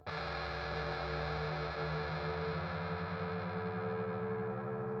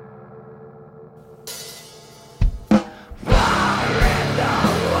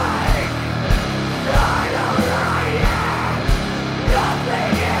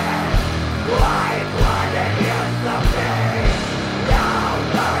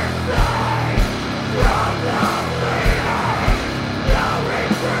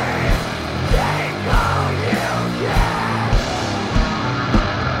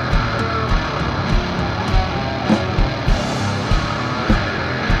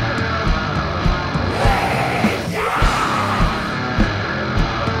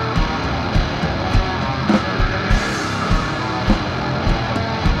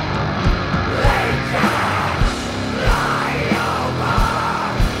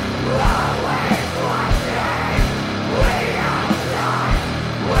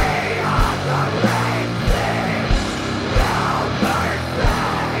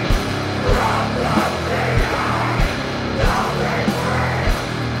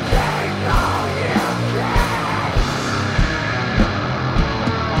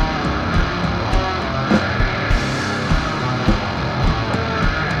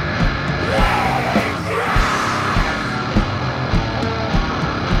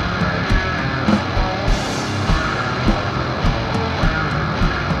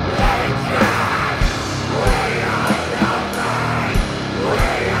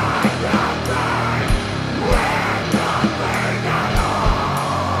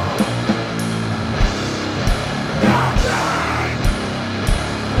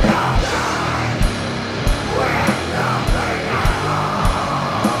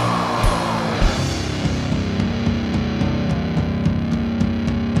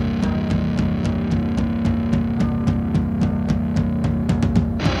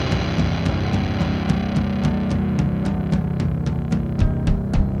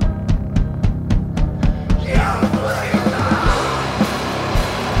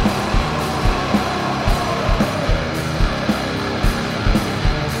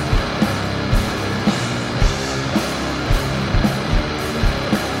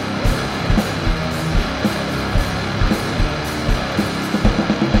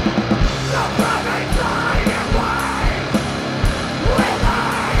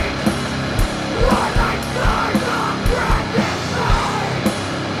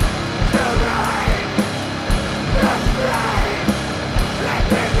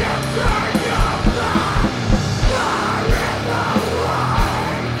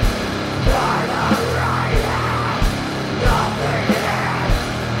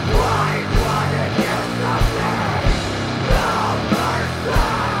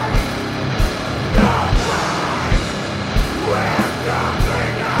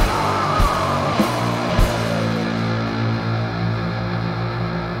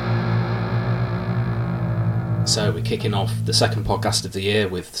So we're kicking off the second podcast of the year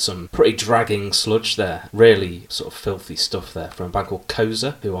with some pretty dragging sludge there. Really sort of filthy stuff there from a band called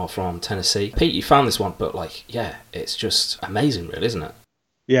Koza, who are from Tennessee. Pete, you found this one, but it's just amazing, really, isn't it?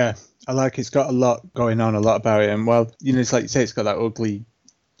 Yeah, I like it. It's got a lot going on, a lot about it. And well, it's like you say, it's got that ugly,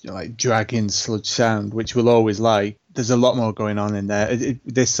 like dragging sludge sound, which we'll always like. There's a lot more going on in there.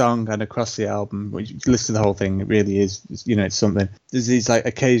 This song and across the album, when you listen to the whole thing, it really is, it's something. There's these like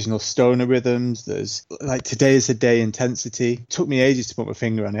occasional stoner rhythms. There's like Today is the Day intensity. It took me ages to put my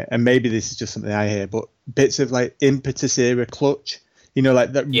finger on it. And maybe this is just something I hear, but bits of like Impetus era clutch,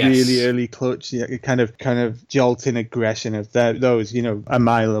 like that really early clutch, kind of jolting aggression of those, a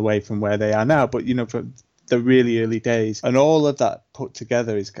mile away from where they are now. But, from the really early days, and all of that put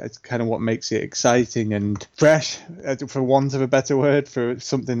together is kind of what makes it exciting and fresh, for want of a better word, for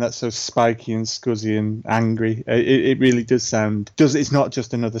something that's so spiky and scuzzy and angry. It really does sound. It's not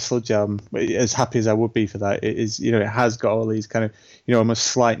just another sludge album. As happy as I would be for that, it is. It has got all these kind of almost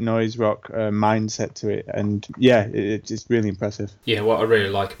slight noise rock mindset to it, and it's really impressive. Yeah, what I really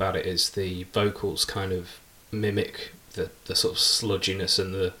like about it is the vocals kind of mimic the sort of sludginess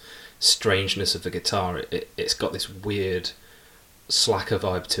and the strangeness of the guitar. It's got this weird slacker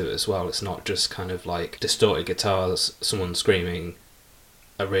vibe to it as well. It's not just kind of like distorted guitars, someone screaming,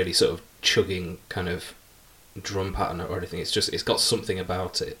 a really sort of chugging kind of drum pattern or anything. It's got something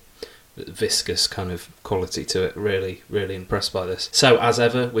about it, viscous kind of quality to it. Really, really impressed by this. So as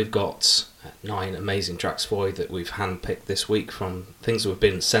ever, we've got 9 amazing tracks for you that we've handpicked this week from things that have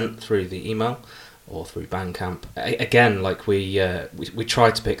been sent through the email or through Bandcamp. Again, like we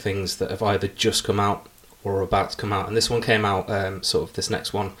try to pick things that have either just come out or are about to come out, and this one came out, this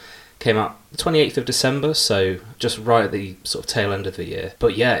next one came out the 28th of December, so just right at the sort of tail end of the year.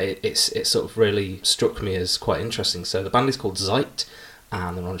 But yeah, it sort of really struck me as quite interesting. So the band is called Zeit,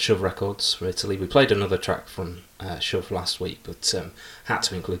 and they're on Shove Records from Italy. We played another track from Shove last week, but had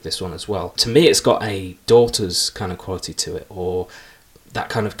to include this one as well. To me, it's got a Daughters kind of quality to it, or that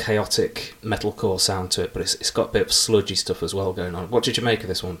kind of chaotic metalcore sound to it, but it's got a bit of sludgy stuff as well going on. What did you make of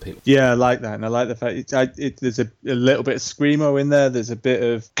this one, Pete? Yeah, I like that, and I like the fact there's a little bit of screamo in there. There's a bit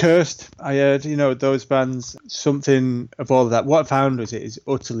of Cursed. I heard, those bands, something of all of that. What I found was it is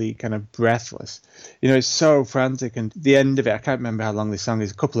utterly kind of breathless. It's so frantic, and the end of it, I can't remember how long this song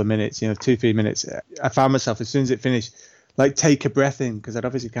is, a couple of minutes, 2-3 minutes. I found myself, as soon as it finished, like take a breath in, because I'd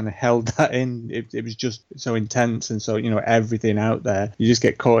obviously kind of held that in. It was just so intense, and so everything out there, you just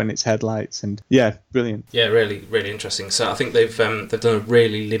get caught in its headlights, and brilliant. Yeah, really, really interesting. So I think they've done a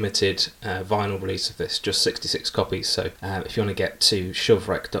really limited vinyl release of this, just 66 copies. So if you want to get to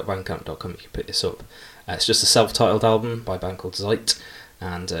shoverec.bandcamp.com, you can pick this up. It's just a self-titled album by a band called Zeit,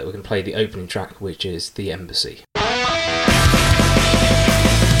 and we're going to play the opening track, which is The Embassy. Yeah.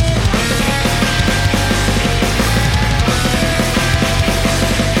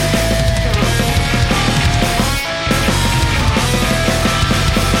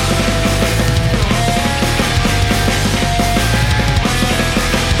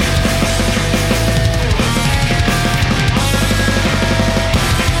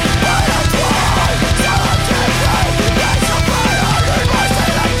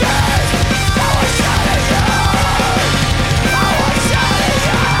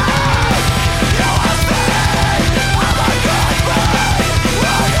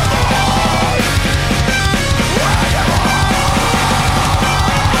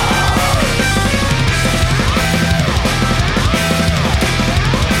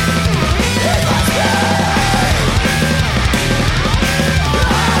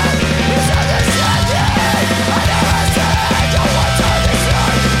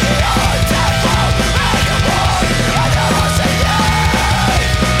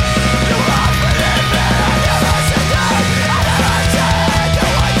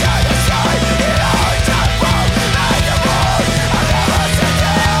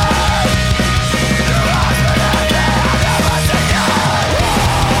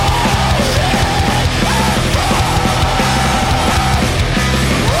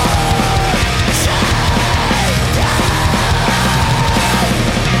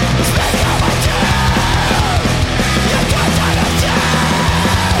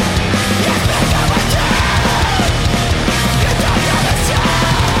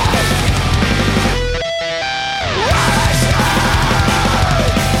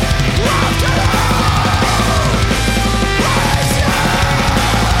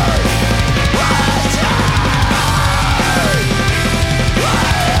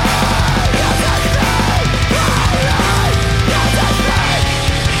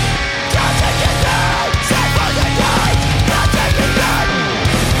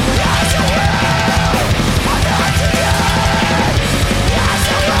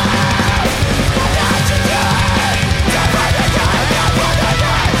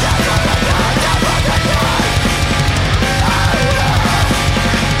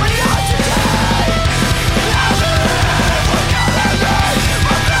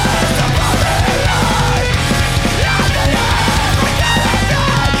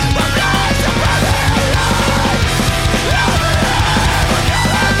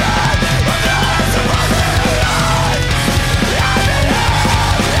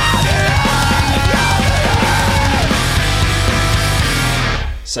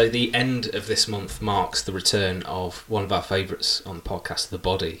 So the end of this month marks the return of one of our favourites on the podcast, The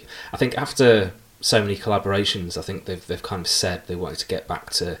Body. I think after so many collaborations, I think they've kind of said they wanted to get back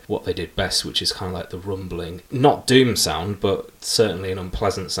to what they did best, which is kind of like the rumbling, not doom sound, but certainly an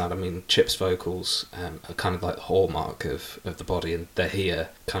unpleasant sound. I mean, Chip's vocals are kind of like the hallmark of The Body, and they're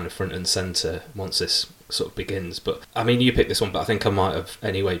here kind of front and centre once this sort of begins. But I mean, you picked this one, but I think I might have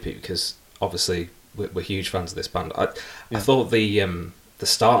anyway, Pete, because obviously we're huge fans of this band. I thought the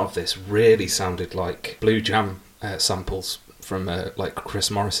start of this really sounded like Blue Jam samples from like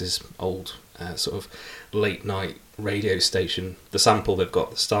Chris Morris's old sort of late night radio station. The sample they've got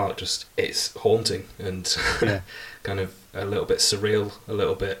at the start, just, it's haunting and kind of a little bit surreal, a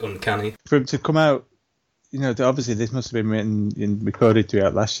little bit uncanny. For it to come out, obviously this must have been written and recorded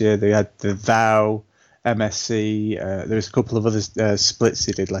throughout last year. They had the Thou, MSC, there was a couple of other splits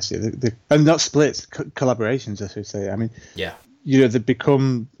they did last year. And not splits, collaborations, I should say. I mean, they've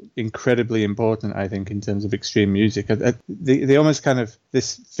become incredibly important, I think, in terms of extreme music. They almost kind of,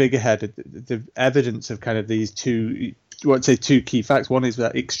 this figurehead, the evidence of kind of these two key facts. One is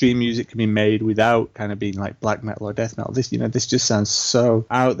that extreme music can be made without kind of being like black metal or death metal. This just sounds so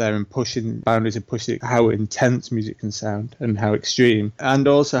out there and pushing boundaries and pushing how intense music can sound and how extreme, and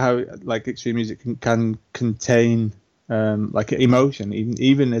also how like extreme music can contain like emotion,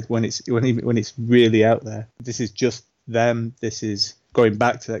 even when it's really out there. This is just them. This is going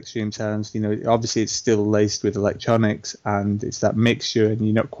back to the extreme sounds. Obviously it's still laced with electronics and it's that mixture and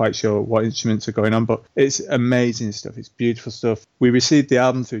you're not quite sure what instruments are going on, but it's amazing stuff. It's beautiful stuff. We received the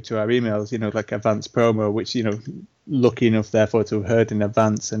album through to our emails, like advance promo, which, lucky enough therefore to have heard in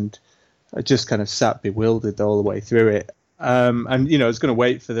advance, and I just kind of sat bewildered all the way through it. And I was going to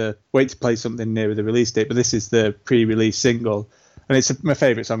wait to play something nearer the release date, but this is the pre-release single and it's my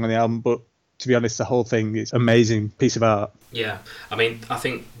favourite song on the album. But to be honest, the whole thing is an amazing piece of art. Yeah, I mean, I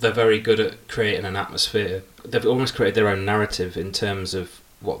think they're very good at creating an atmosphere. They've almost created their own narrative in terms of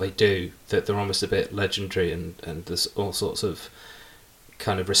what they do, that they're almost a bit legendary, and there's all sorts of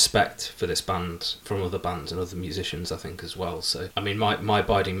kind of respect for this band from other bands and other musicians, I think, as well. So, I mean, my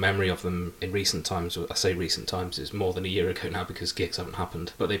abiding memory of them in recent times, I say recent times, is more than a year ago now because gigs haven't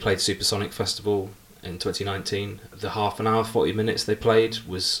happened, but they played Supersonic Festival in 2019. The half an hour, 40 minutes they played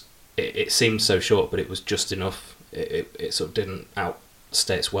was... It seemed so short, but it was just enough. It sort of didn't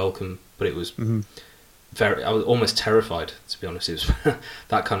outstay its welcome, but it was I was almost terrified, to be honest. It was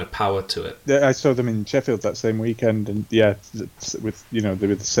that kind of power to it. Yeah, I saw them in Sheffield that same weekend, and they were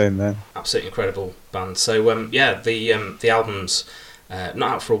the same then. Absolutely incredible band. So the album's not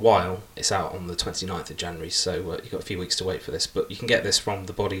out for a while. It's out on the 29th of January, so you've got a few weeks to wait for this. But you can get this from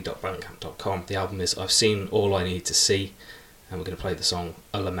thebody.bandcamp.com. The album is I've Seen All I Need to See. And we're going to play the song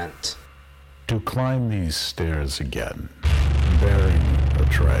A Lament. To climb these stairs again, bearing a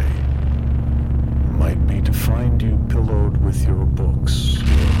tray, might be to find you pillowed with your books,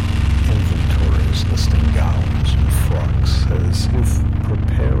 your inventories listing gowns and frocks, as if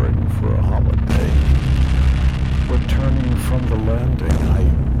preparing for a holiday. Returning from the landing, I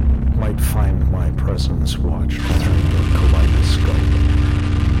might find my presence watched through your kaleidoscope.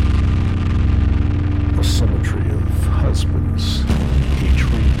 A symmetry of husbands, each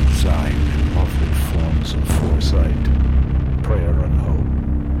redesigned in muffled forms of foresight, prayer and hope.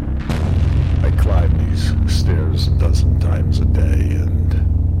 I climb these stairs a dozen times a day,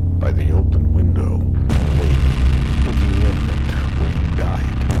 and by the open window, wait for the imminent wing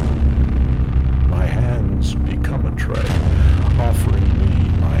guide. My hands become a tray, offering me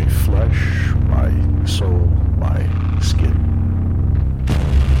my flesh, my soul, my skin.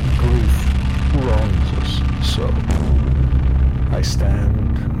 Grief wrongs us so. I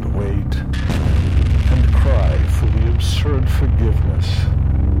stand and wait and cry for the absurd forgiveness,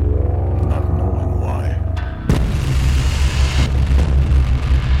 not knowing why.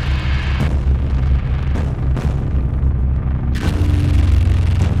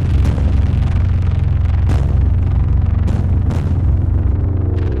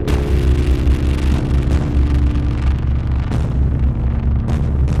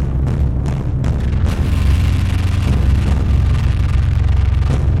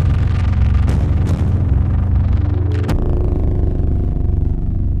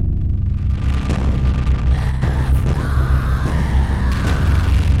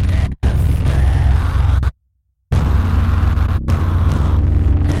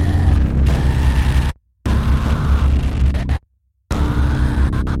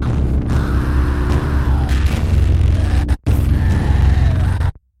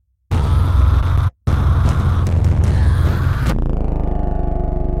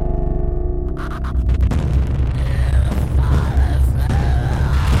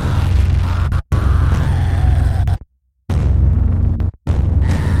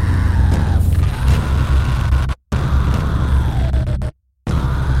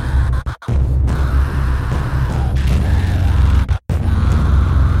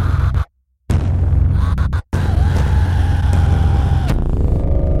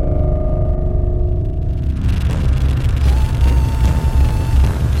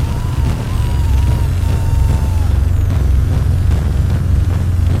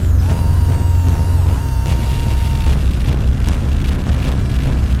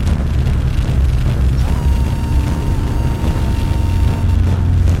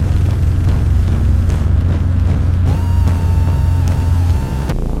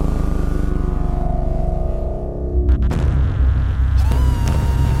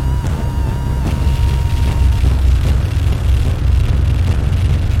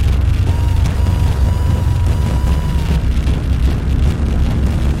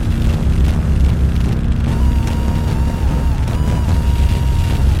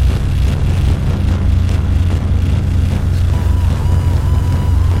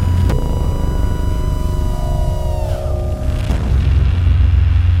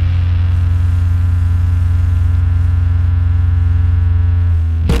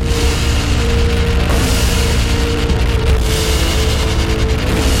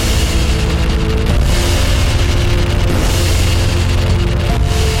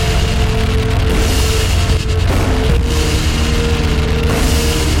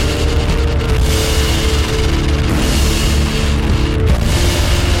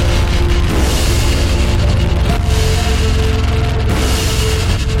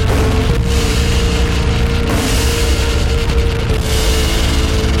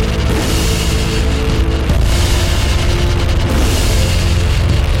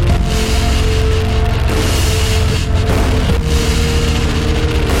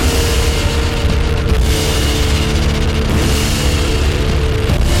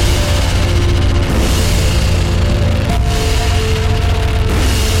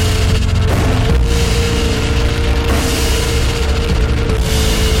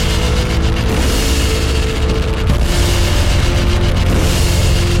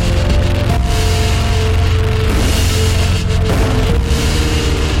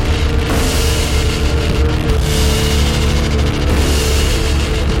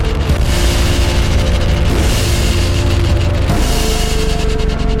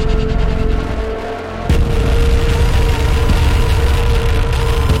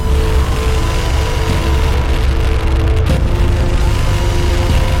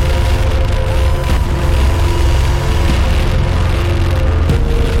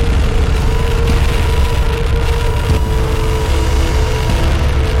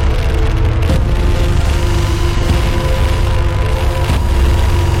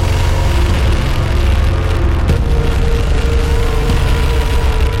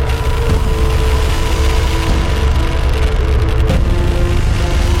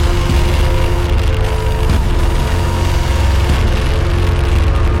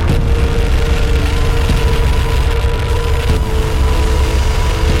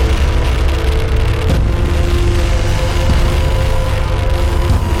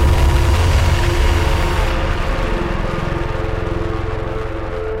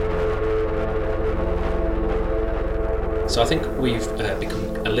 we've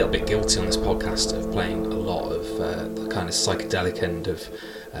become a little bit guilty on this podcast of playing a lot of the kind of psychedelic end of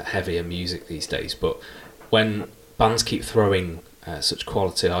heavier music these days, but when bands keep throwing such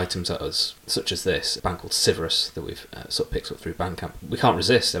quality items at us, such as this band called Civerus that we've sort of picked up through Bandcamp, we can't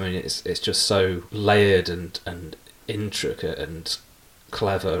resist. I mean, it's just so layered and intricate and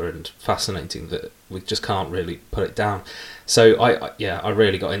clever and fascinating that we just can't really put it down. So I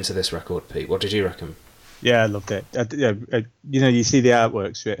really got into this record, Pete. What did you reckon? Yeah, I loved it. You see the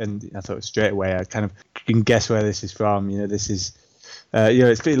artwork and I thought straight away I kind of can guess where this is from. This is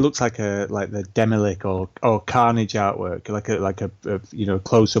it looks like the Demolic or Carnage artwork, like a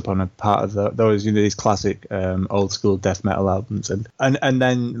close up on a part of those these classic old school death metal albums, and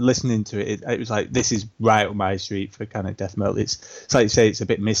then listening to it was like, this is right up my street for kind of death metal. It's like you say, it's a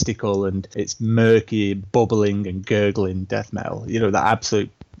bit mystical and it's murky, bubbling and gurgling death metal. That absolute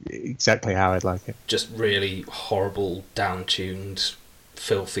exactly how I'd like it. Just really horrible, down-tuned,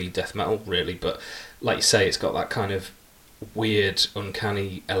 filthy death metal, really. But like you say, it's got that kind of weird,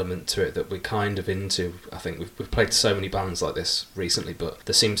 uncanny element to it that we're kind of into. I think we've played so many bands like this recently, but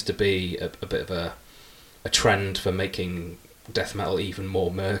there seems to be a bit of a trend for making death metal even more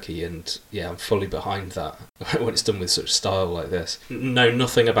murky, and yeah, I'm fully behind that when it's done with such style like this. Know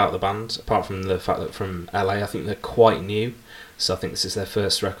nothing about the band apart from the fact that from LA. I think they're quite new, so I think this is their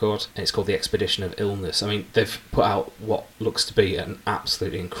first record, and it's called The Expedition of Illness. I mean, they've put out what looks to be an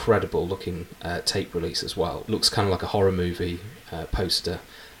absolutely incredible looking tape release as well. Looks kind of like a horror movie poster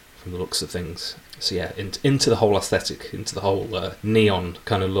from the looks of things. So yeah, into the whole aesthetic, into the whole neon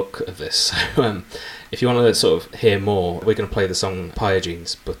kind of look of this. So if you want to sort of hear more, we're going to play the song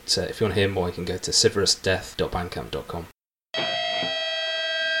Pyogenes, but if you want to hear more, you can go to civerusdeath.bandcamp.com.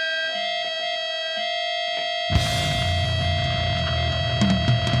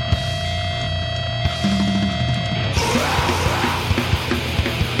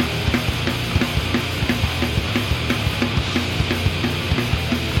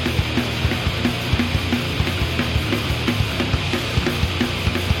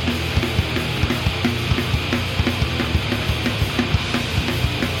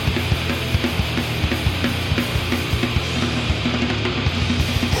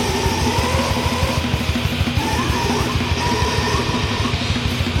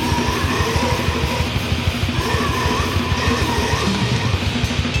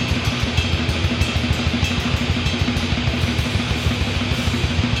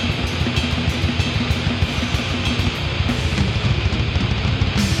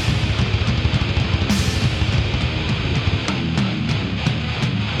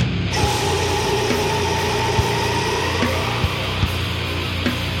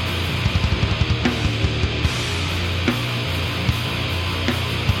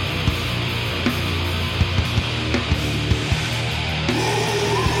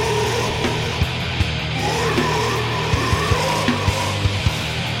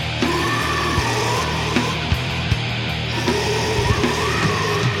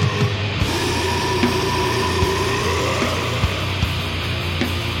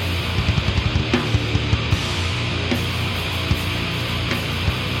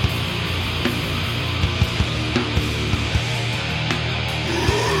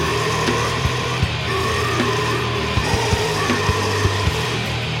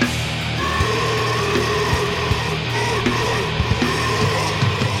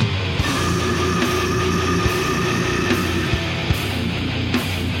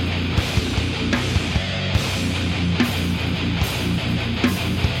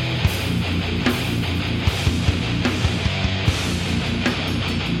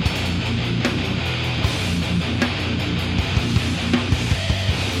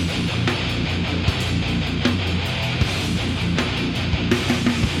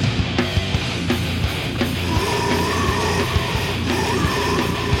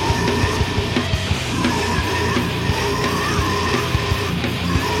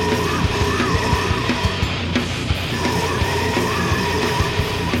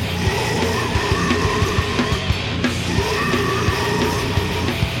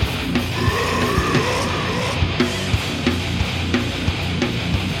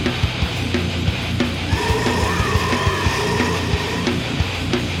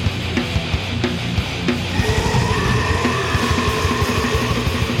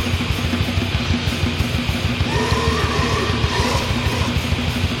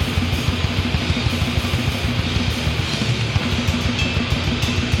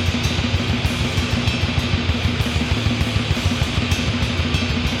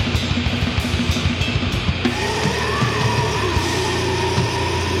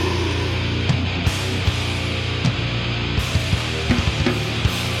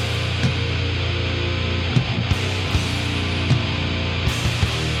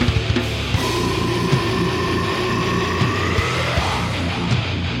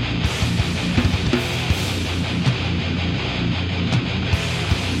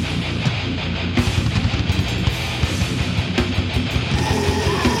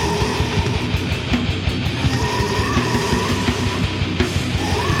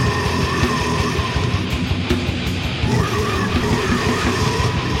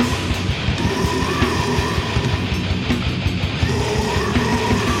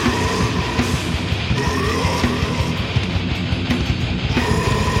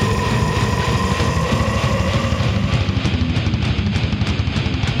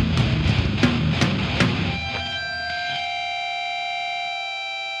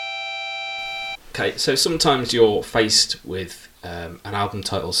 Okay, so sometimes you're faced with an album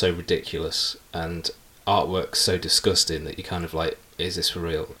title so ridiculous and artwork so disgusting that you're kind of like, is this for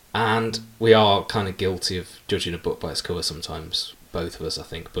real? And we are kind of guilty of judging a book by its cover sometimes, both of us, I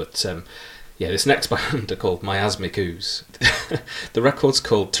think. But yeah, this next band are called Miasmic Ooze. The record's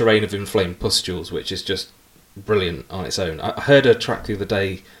called Terrain of Inflamed Pustules, which is just brilliant on its own. I heard a track the other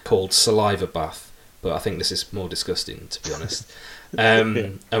day called Saliva Bath, but I think this is more disgusting, to be honest.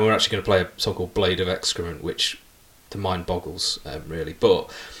 And we're actually going to play a song called Blade of Excrement, which the mind boggles, really.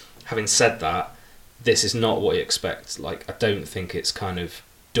 But having said that, this is not what you expect. Like, I don't think it's kind of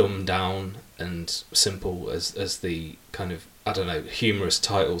dumbed down and simple as the kind of, I don't know, humorous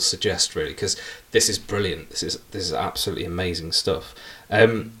titles suggest, really, because this is brilliant. This is absolutely amazing stuff.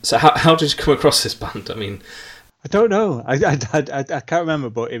 So how did you come across this band? I mean, I don't know. I can't remember,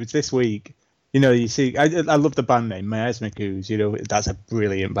 but it was this week. You know, you see, I love the band name, Miasmic Ooze. You know, that's a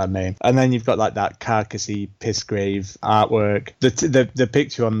brilliant band name. And then you've got like that carcassy, piss grave artwork. The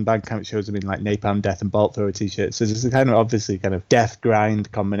picture on Bandcamp shows them in like Napalm Death and Bolt Thrower t-shirts. So there's a kind of obviously kind of death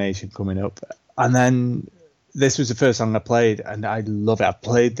grind combination coming up. And then this was the first song I played, and I love it. I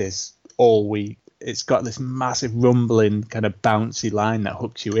played this all week. It's got this massive rumbling kind of bouncy line that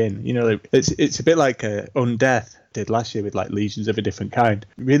hooks you in. You know, it's a bit like Undeath did last year with like Legions of a Different Kind.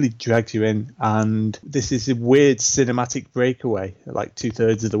 It really drags you in, and this is a weird cinematic breakaway like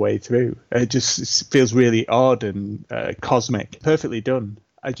 2/3 of the way through. It just feels really odd and cosmic. Perfectly done.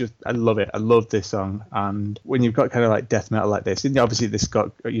 I love it. I love this song. And when you've got kind of like death metal like this, and obviously this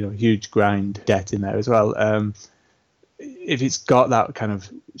got, you know, huge grind death in there as well. If it's got that kind of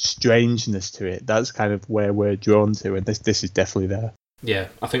strangeness to it, that's kind of where we're drawn to, and this is definitely there. Yeah,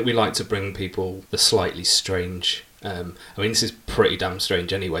 I think we like to bring people the slightly strange. I mean, this is pretty damn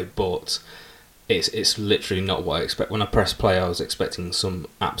strange anyway, but it's literally not what I expect. When I pressed play, I was expecting some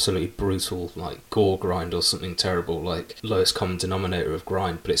absolutely brutal, like, gore grind or something terrible, like lowest common denominator of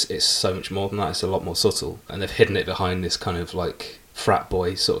grind, but it's so much more than that. It's a lot more subtle, and they've hidden it behind this kind of, like, frat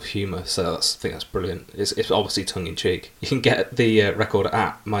boy sort of humour, so I think that's brilliant. It's obviously tongue-in-cheek. You can get the record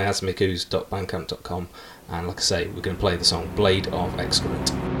at miasmicooze.bandcamp.com, and like I say, we're going to play the song Blade of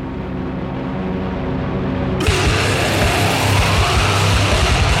Excrement.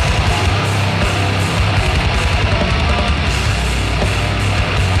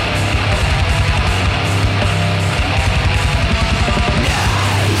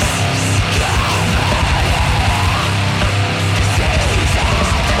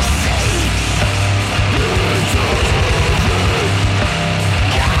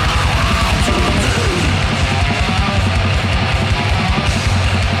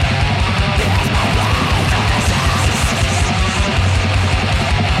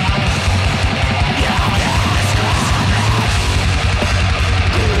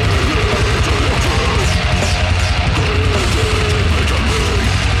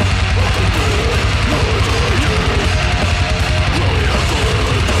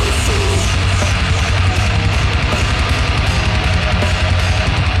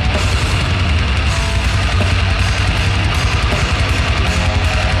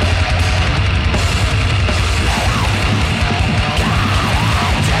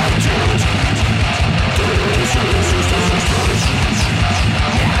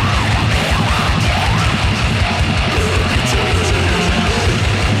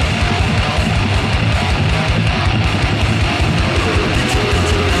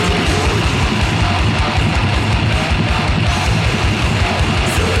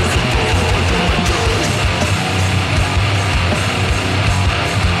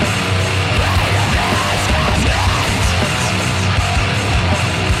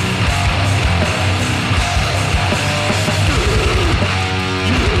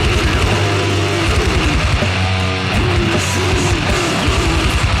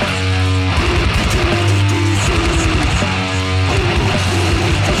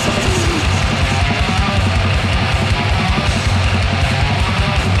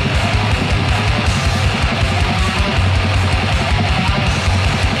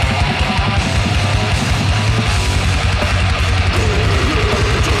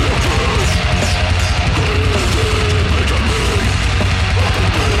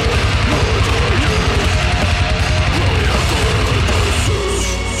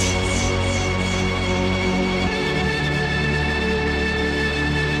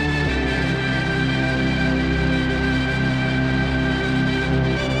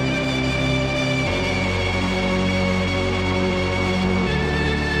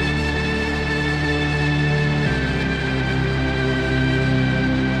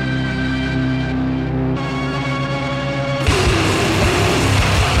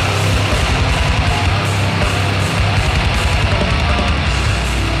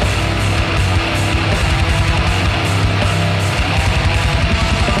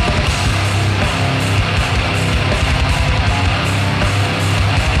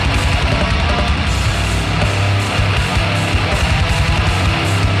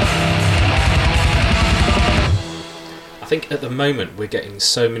 the moment we're getting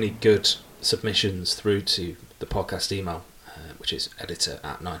so many good submissions through to the podcast email, which is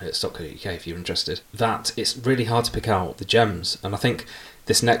editor@ninehertz.co.uk if you're interested, that it's really hard to pick out the gems. And I think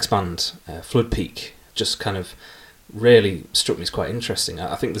this next band, Flood Peak, just kind of really struck me as quite interesting.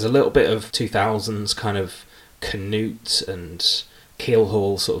 I think there's a little bit of 2000s kind of Canute and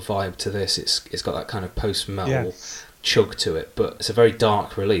Keelhaul sort of vibe to this. It's got that kind of post-metal chug to it, but it's a very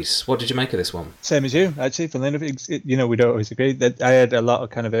dark release. What did you make of this one? Same as you, actually. For we don't always agree. That I had a lot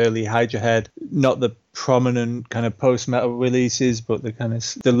of kind of early Hydra Head, not the prominent kind of post-metal releases, but the kind of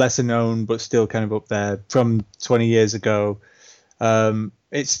the lesser known, but still kind of up there from 20 years ago.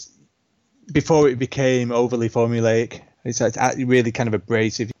 It's before it became overly formulaic. It's really kind of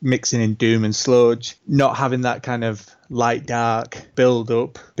abrasive, mixing in doom and sludge, not having that kind of light dark build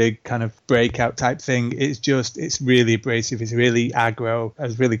up, big kind of breakout type thing. It's really abrasive. It's really aggro. I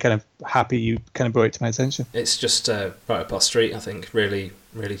was really kind of happy you kind of brought it to my attention. It's just right up our street, I think. Really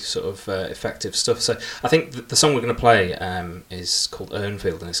sort of effective stuff. So I think the song we're going to play is called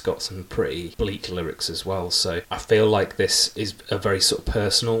Urnfield, and it's got some pretty bleak lyrics as well. So I feel like this is a very sort of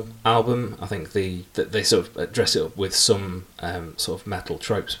personal album. I think that they sort of dress it up with some sort of metal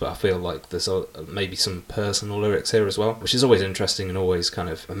tropes, but I feel like there's maybe some personal lyrics here as well, which is always interesting and always kind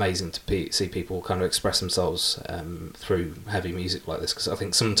of amazing to see people kind of express themselves through heavy music like this, because I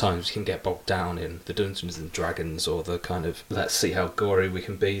think sometimes you can get bogged down in the Dungeons and Dragons or the kind of let's see how gory we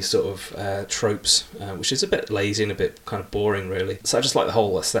can be sort of tropes, which is a bit lazy and a bit kind of boring really. So I just like the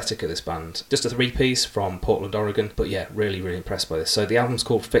whole aesthetic of this band. Just a 3-piece from Portland, Oregon, but yeah, really impressed by this. So the album's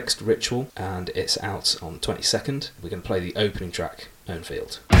called Fixed Ritual and it's out on the 22nd. We're going to play the opening track,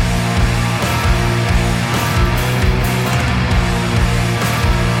 Urnfield.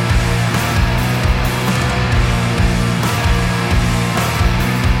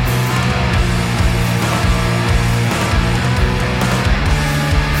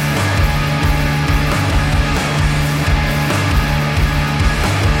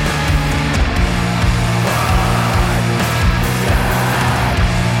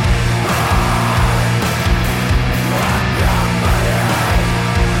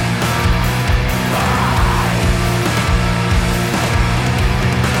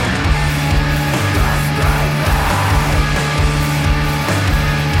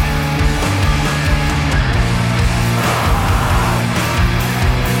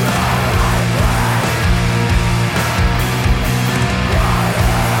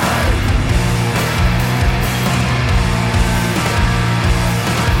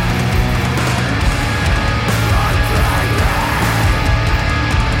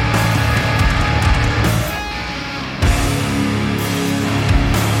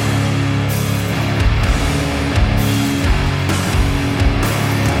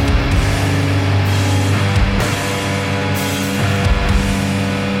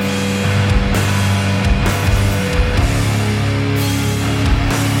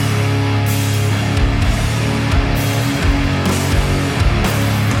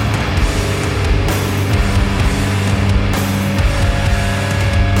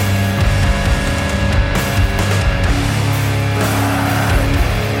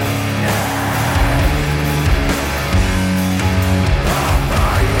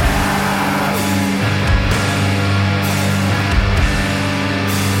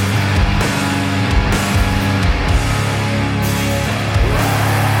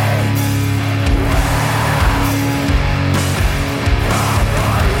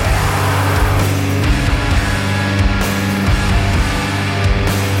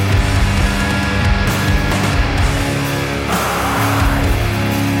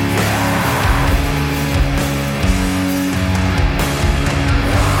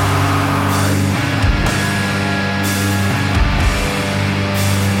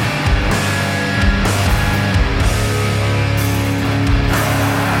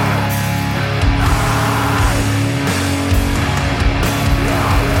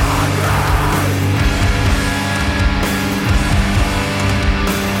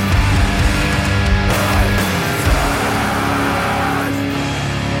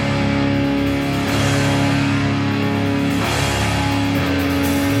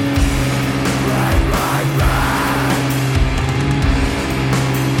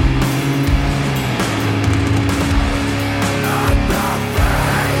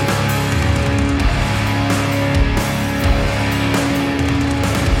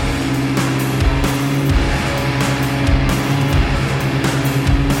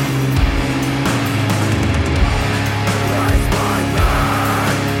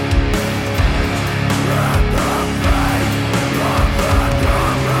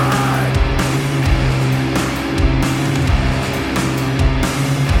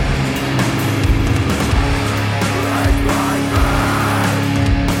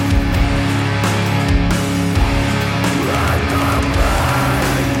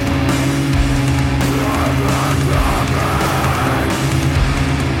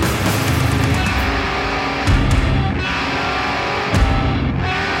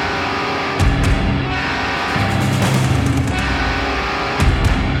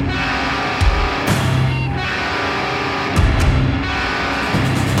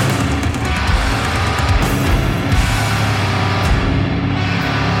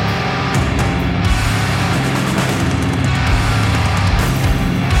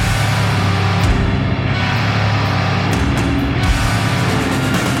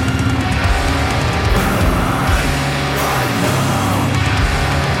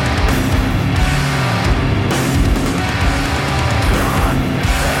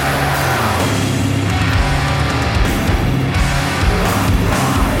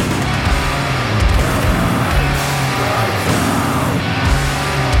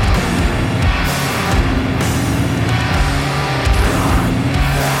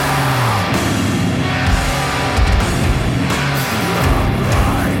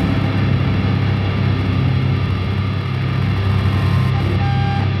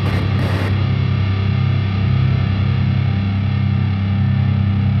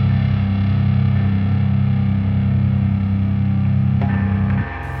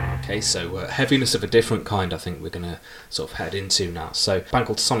 Okay, so heaviness of a different kind I think we're going to sort of head into now. So, a band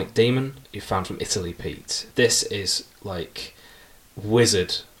called Sonic Demon, you found from Italy, Pete. This is like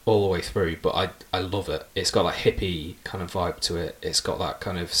wizard all the way through, but I love it. It's got that hippie kind of vibe to it. It's got that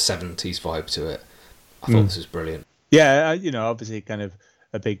kind of 70s vibe to it. I thought this was brilliant. Yeah, obviously kind of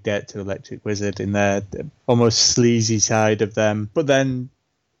a big debt to Electric Wizard in their almost sleazy side of them. But then,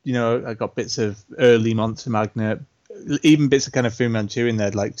 I got bits of early Monster Magnet, even bits of kind of Fu Manchu in there,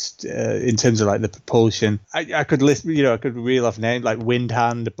 like in terms of like the propulsion. I could list, I could reel off names like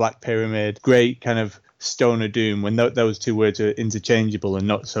Windhand, Black Pyramid, great kind of Stoner Doom, when those two words are interchangeable and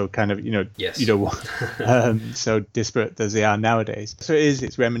not so kind of yes. So disparate as they are nowadays. So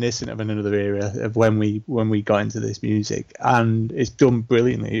it's reminiscent of another era of when we got into this music, and it's done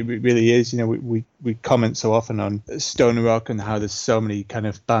brilliantly. It really is. We comment so often on stoner rock and how there's so many kind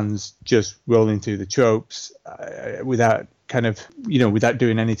of bands just rolling through the tropes without kind of without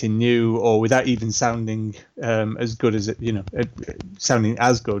doing anything new, or without even sounding as good as sounding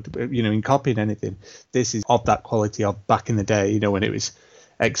as good in copying anything. This is of that quality of back in the day, when it was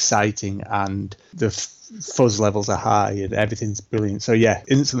exciting and the fuzz levels are high and everything's brilliant. So yeah,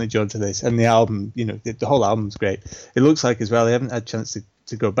 instantly drawn to this, and the album, the whole album's great. It looks like as well, I haven't had a chance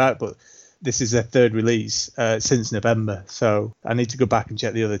to go back, but this is their third release since November, so I need to go back and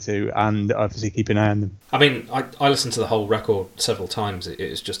check the other two, and obviously keep an eye on them. I mean, I listened to the whole record several times. It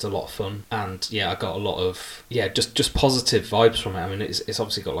was just a lot of fun, and yeah, I got a lot of just positive vibes from it. I mean, it's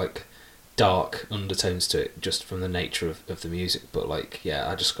obviously got like dark undertones to it just from the nature of the music, but like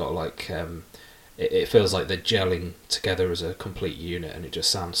I just got like it feels like they're gelling together as a complete unit, and it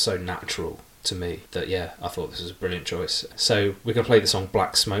just sounds so natural to me that I thought this was a brilliant choice. So we're going to play the song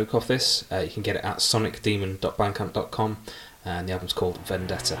Black Smoke off this. You can get it at sonicdemon.bandcamp.com, and the album's called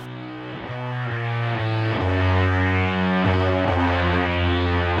Vendetta.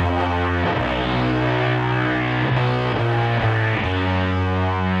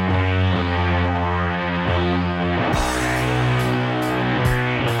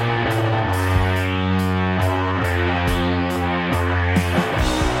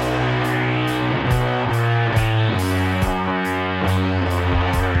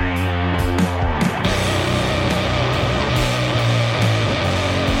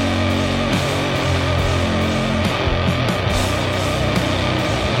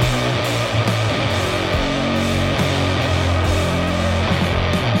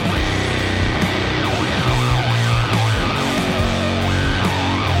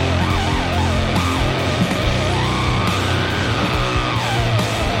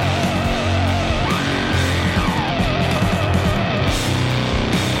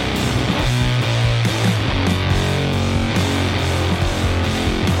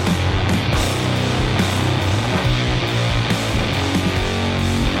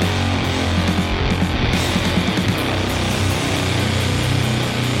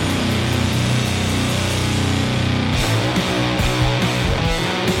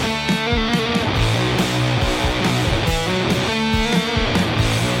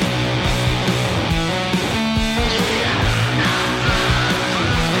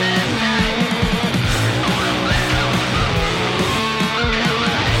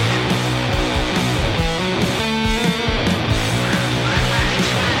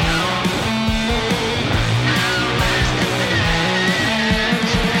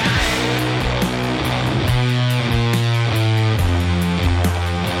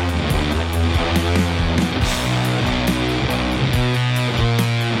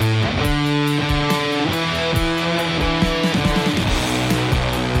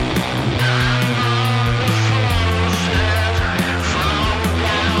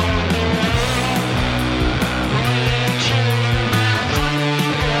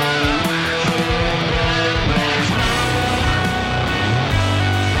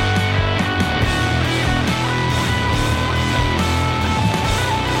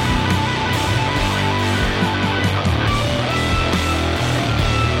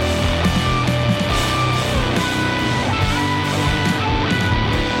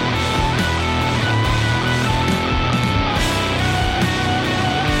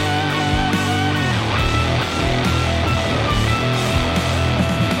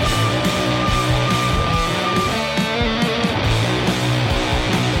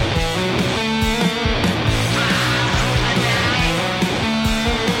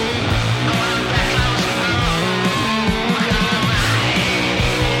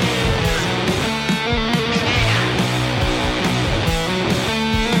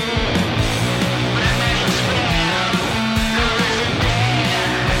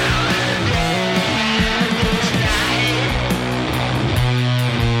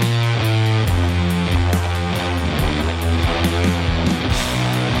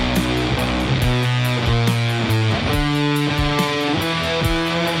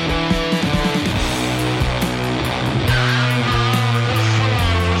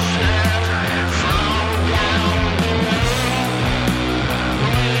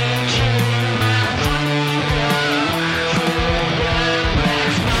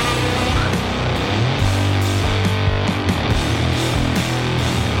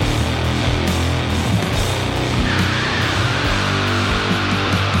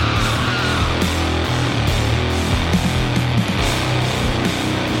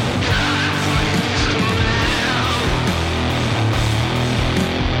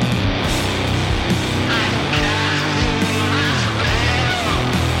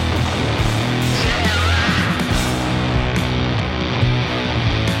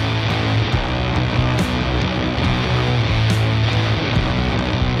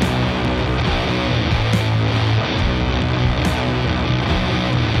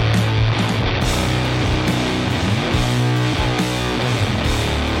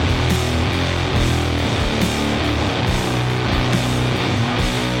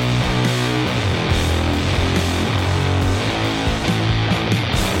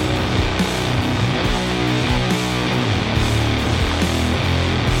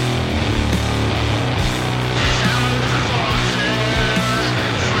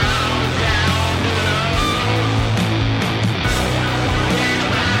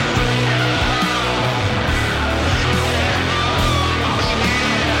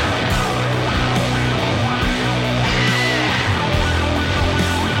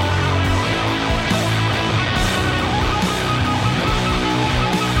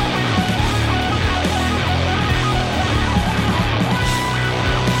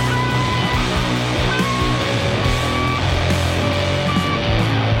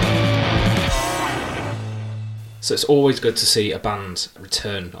 So it's always good to see a band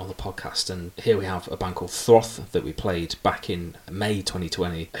return on the podcast, and here we have a band called Throth that we played back in May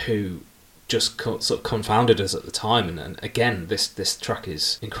 2020, who just sort of confounded us at the time, and again this track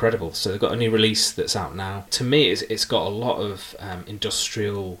is incredible. So they've got a new release that's out now. To me it's got a lot of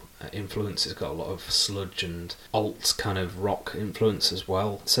industrial influence, it's got a lot of sludge and alt kind of rock influence as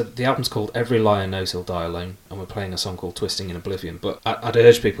well. So the album's called Every Liar Knows He'll Die Alone, and we're playing a song called Twisting in Oblivion, but I'd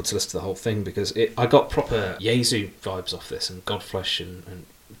urge people to listen to the whole thing, because I got proper Jesu vibes off this, and Godflesh and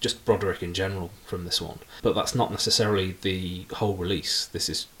just Broderick in general from this one. But that's not necessarily the whole release. This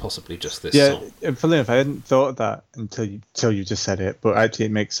is possibly just this song. Yeah, funny enough, I hadn't thought of that until you just said it, but actually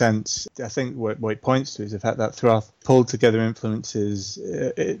it makes sense. I think what it points to is the fact that Throth pulled together influences,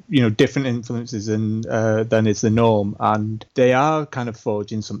 different influences than is the norm, and they are kind of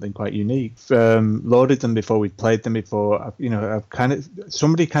forging something quite unique. Loaded them before, we'd played them before.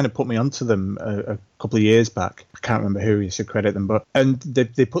 Somebody kind of put me onto them a couple of years back. I can't remember who, you should credit them, and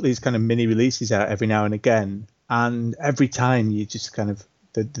they put these kind of mini releases out every now and again, and every time you just kind of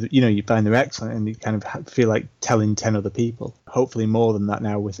you find they're excellent, and you kind of feel like telling 10 other people, hopefully more than that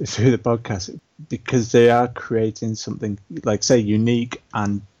now through the podcast, because they are creating something, like say, unique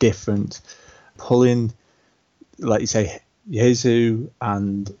and different, pulling, like you say, Jesu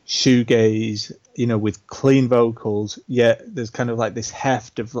and shoegaze, with clean vocals, yet there's kind of like this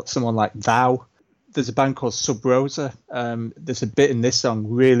heft of someone like Thou. There's a band called Sub Rosa. There's a bit in this song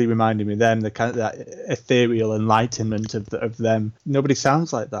really reminding me of them, the kind of that ethereal enlightenment of them. Nobody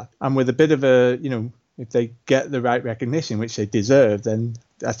sounds like that. And with a bit of a, if they get the right recognition, which they deserve, then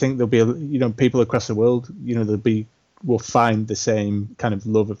I think there'll be, people across the world, will find the same kind of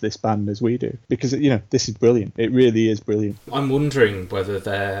love of this band as we do. Because, this is brilliant. It really is brilliant. I'm wondering whether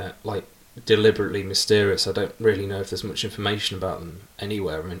they're, deliberately mysterious. I don't really know if there's much information about them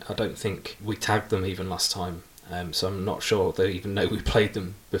anywhere. I mean, I don't think we tagged them even last time, so I'm not sure they even know we played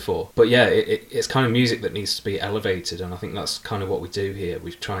them before. But yeah, it's kind of music that needs to be elevated, and I think that's kind of what we do here.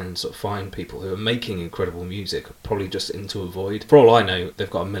 We try and sort of find people who are making incredible music, probably just into a void. For all I know, they've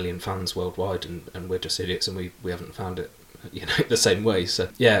got 1 million fans worldwide, and we're just idiots, and we haven't found it the same way. So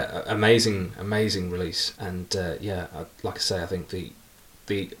yeah, amazing release, and like I say, I think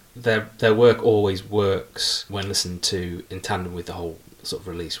their work always works when listened to in tandem with the whole sort of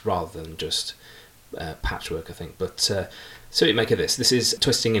release, rather than just patchwork, I think. But so what you make of this? This is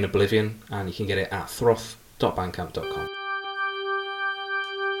Twisting in Oblivion, and you can get it at throth.bandcamp.com.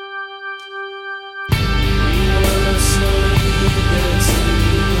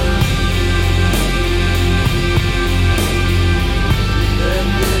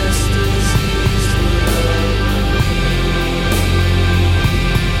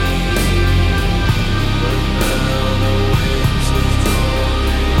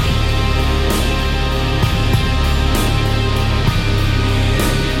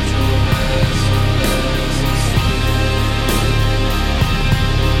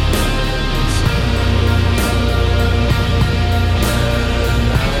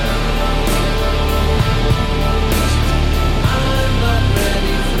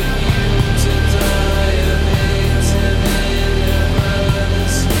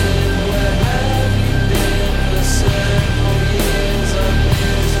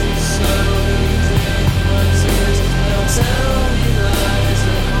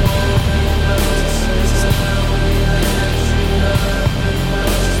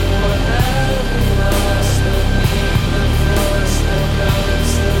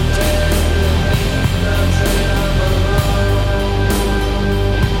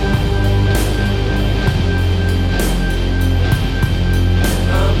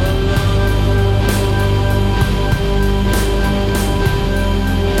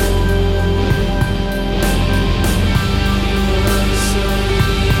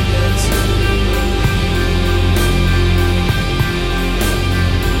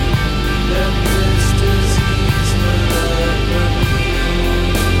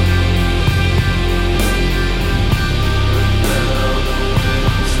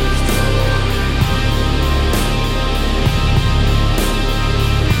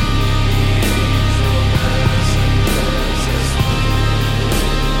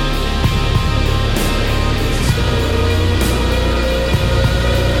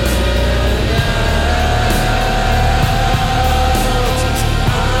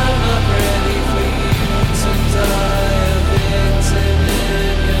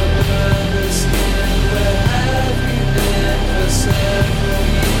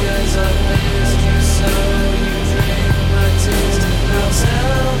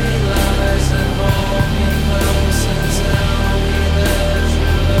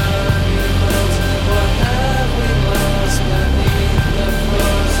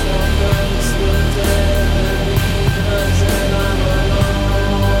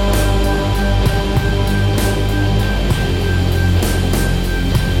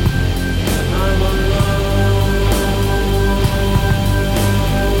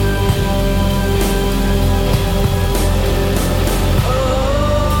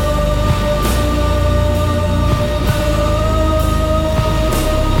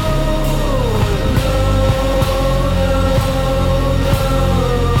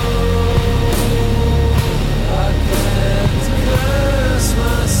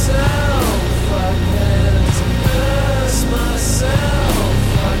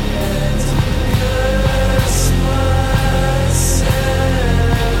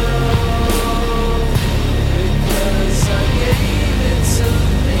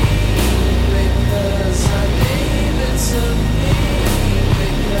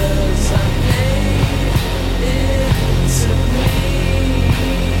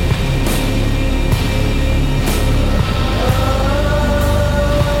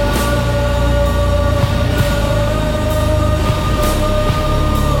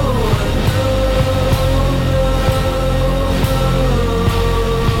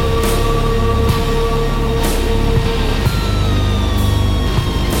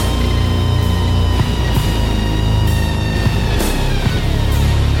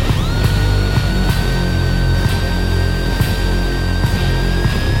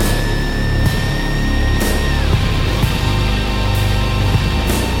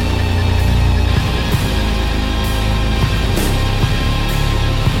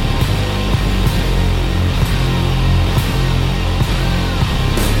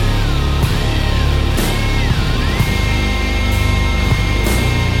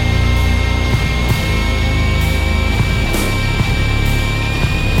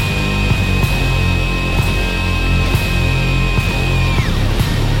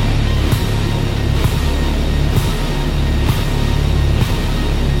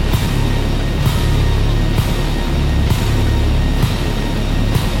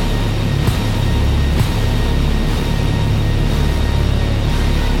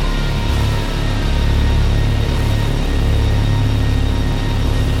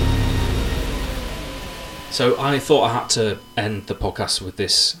 So I thought I had to end the podcast with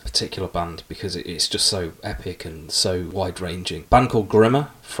this particular band because it's just so epic and so wide-ranging. Band called Grima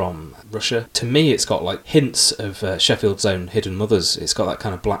from Russia. To me, it's got like hints of Sheffield's own Hidden Mothers. It's got that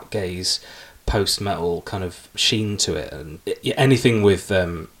kind of black gaze, post-metal kind of sheen to it, and anything with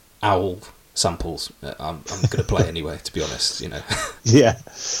owl samples, I'm going to play anyway. To be honest, Yeah.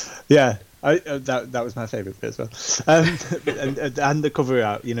 That was my favourite bit as well. And the cover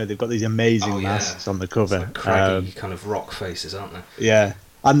art, they've got these amazing masks on the cover. Like craggy kind of rock faces, aren't they? Yeah.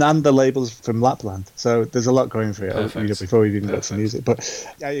 And the labels from Lapland. So there's a lot going for it. Perfect. Before we even got to music. But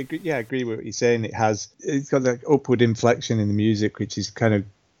I agree with what you're saying. It's got that upward inflection in the music, which is kind of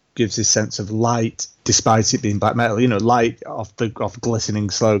gives this sense of light, despite it being black metal. Light off glistening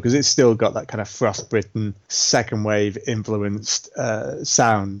slow, because it's still got that kind of Frostbitten second wave influenced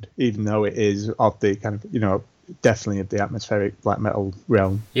sound, even though it is of the kind of definitely of the atmospheric black metal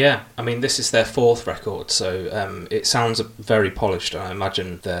realm. Yeah, I mean, this is their fourth record, so it sounds very polished. I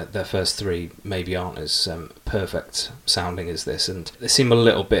imagine their first three maybe aren't as perfect sounding as this, and they seem a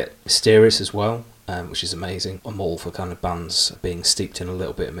little bit mysterious as well, which is amazing. I'm all for kind of bands being steeped in a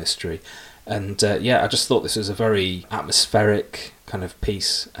little bit of mystery. And I just thought this was a very atmospheric kind of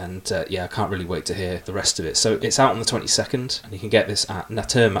piece, and I can't really wait to hear the rest of it. So it's out on the 22nd, and you can get this at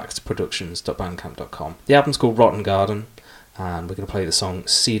naturmaxproductions.bandcamp.com. The album's called Rotten Garden, and we're going to play the song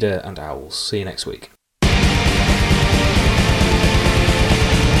Cedar and Owls. See you next week.